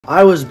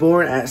I was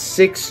born at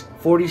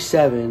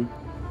 6:47,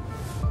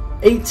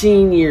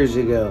 18 years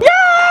ago.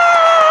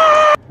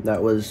 Yeah!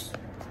 That was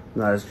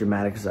not as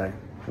dramatic as I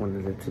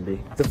wanted it to be.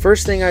 The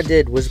first thing I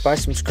did was buy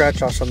some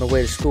scratch-offs on the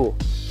way to school,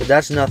 but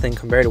that's nothing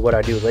compared to what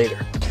I do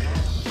later.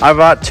 I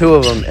bought 2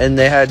 of them and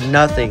they had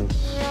nothing.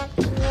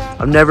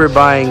 I'm never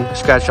buying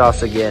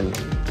scratch-offs again.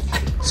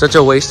 Such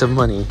a waste of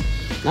money.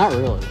 Not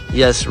really.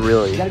 Yes,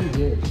 really. You gotta be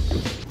good.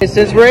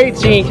 Since we're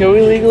 18, can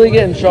we legally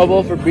get in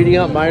trouble for beating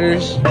up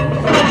minors?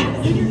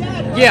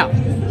 Yeah.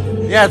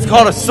 Yeah, it's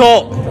called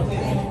assault.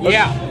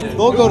 Yeah.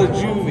 They'll go to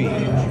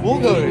juvie. We'll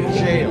go to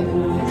jail.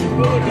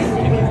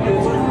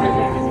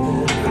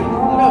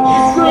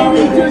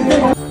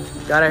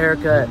 Got a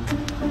haircut.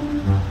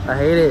 I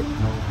hate it.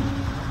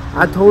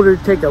 I told her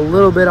to take a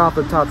little bit off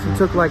the top. She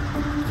took like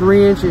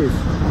 3 inches.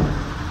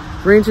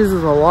 3 inches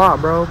is a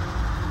lot, bro.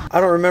 I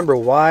don't remember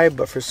why,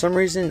 but for some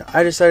reason,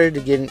 I decided to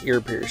get an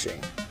ear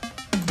piercing.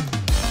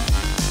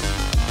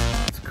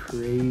 It's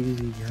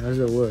crazy. How does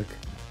it look?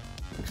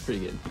 Looks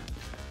pretty good.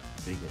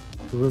 Pretty good.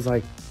 It was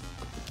like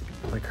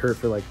hurt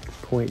for like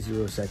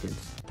 0.0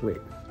 seconds. Wait.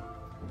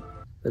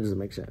 That doesn't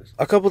make sense.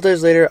 A couple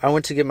days later, I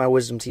went to get my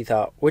wisdom teeth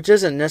out, which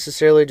isn't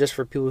necessarily just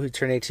for people who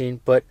turn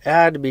 18, but it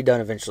had to be done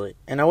eventually.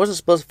 And I wasn't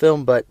supposed to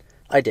film, but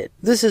I did.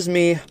 This is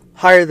me,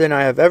 higher than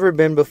I have ever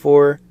been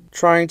before,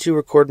 trying to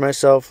record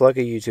myself like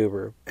a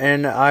YouTuber.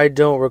 And I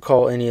don't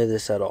recall any of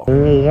this at all. I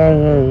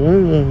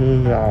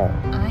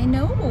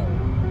know.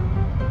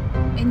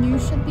 And you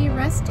should be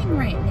resting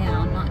right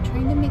now, not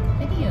trying to make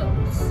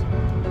videos.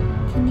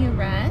 Can you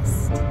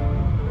rest?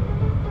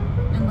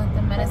 And let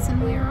the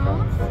medicine wear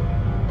off?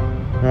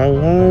 I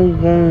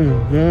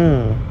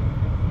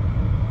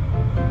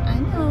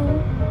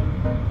know.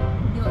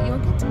 You'll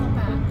get to go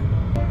back.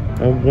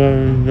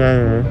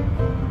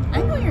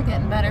 I know you're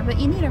getting better, but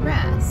you need a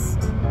rest.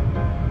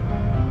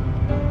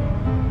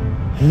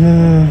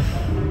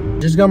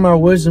 Just got my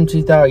wisdom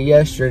teeth out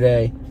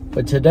yesterday,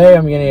 but today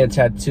I'm getting a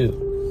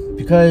tattoo.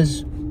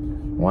 Because,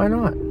 why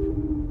not?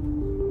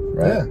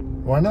 Right? Yeah,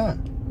 why not?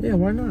 Yeah,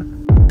 why not?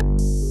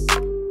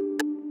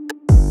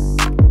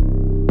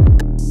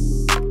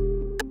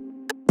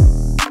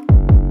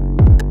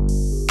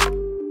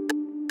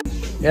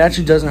 It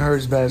actually doesn't hurt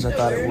as bad as I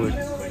thought it would.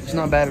 It's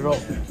not bad at all. I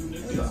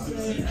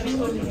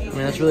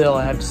mean, that's really all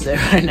I have to say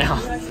right now.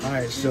 All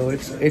right, so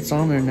it's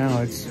on there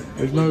now.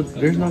 There's no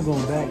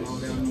going back.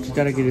 Just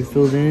gotta get it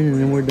filled in, and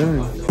then we're done.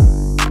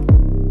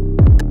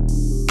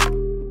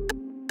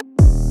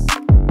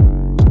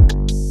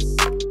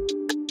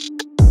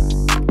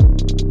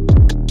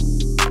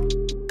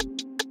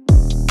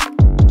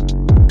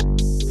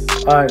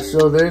 Alright,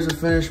 so there's the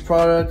finished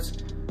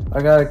product.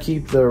 I gotta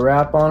keep the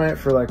wrap on it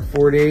for like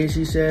 4 days,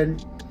 he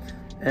said.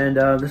 And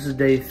this is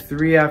day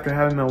 3 after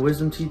having my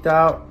wisdom teeth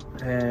out.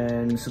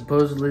 And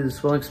supposedly the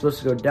swelling's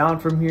supposed to go down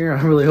from here.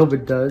 I really hope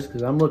it does,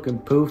 because I'm looking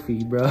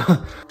poofy, bro.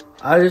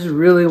 I just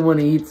really want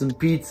to eat some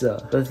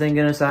pizza. But thank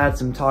goodness I had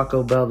some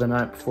Taco Bell the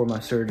night before my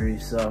surgery,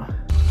 so.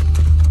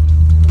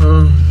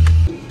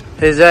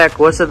 Hey Zach,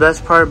 what's the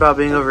best part about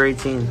being over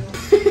 18?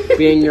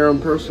 Being your own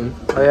person.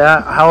 Oh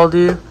yeah? How old are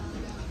you?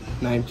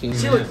 19.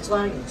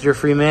 You're a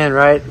free man,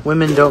 right?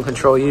 Women don't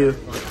control you.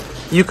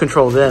 You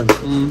control them.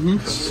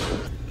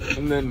 Mm-hmm.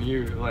 And then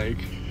you, like,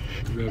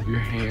 rub your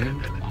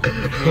hand on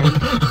your hand.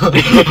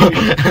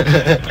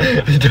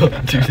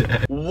 Don't do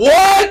that.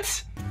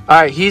 What?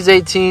 Alright, he's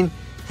 18.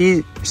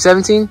 He's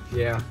 17?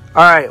 Yeah.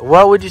 Alright,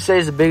 what would you say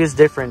is the biggest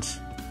difference?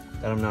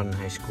 That I'm not in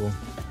high school.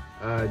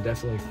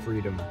 Definitely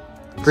freedom.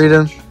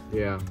 Freedom?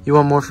 Yeah. You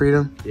want more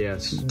freedom?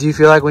 Yes. Do you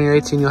feel like when you're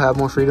 18 you'll have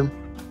more freedom?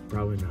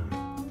 Probably not.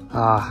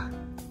 Ah.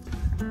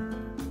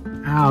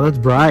 Ow, that's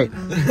bright.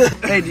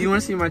 Hey, do you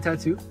want to see my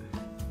tattoo?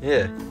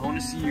 Yeah. I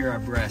want to see your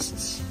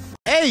breasts.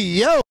 Hey,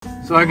 yo!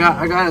 So I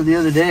got it the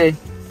other day.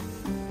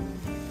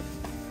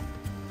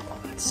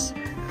 What's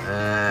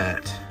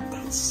that?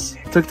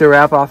 Took the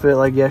wrap off it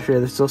like yesterday.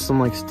 There's still some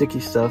like sticky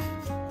stuff.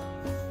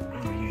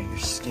 Oh yeah, your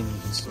skin,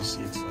 you can still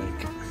see it's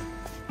like...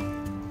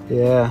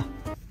 Yeah.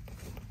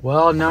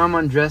 Well, now I'm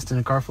undressed in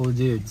a car full of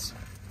dudes.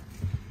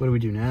 What do we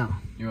do now?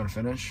 You want to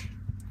finish?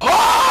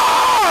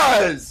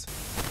 Pause!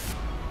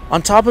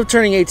 On top of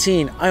turning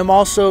 18, I'm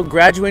also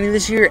graduating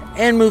this year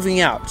and moving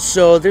out.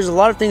 So there's a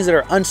lot of things that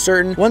are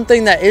uncertain. One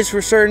thing that is for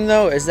certain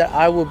though is that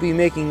I will be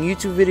making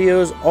YouTube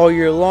videos all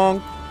year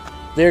long.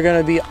 They're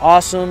gonna be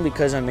awesome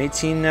because I'm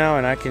 18 now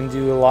and I can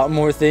do a lot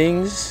more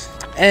things.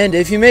 And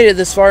if you made it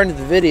this far into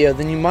the video,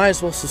 then you might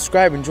as well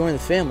subscribe and join the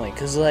family,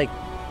 because like,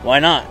 why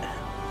not?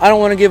 I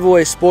don't want to give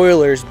away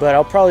spoilers, but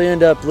I'll probably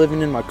end up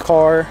living in my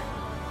car,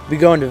 be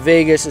going to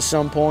Vegas at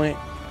some point,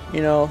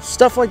 you know,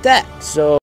 stuff like that. So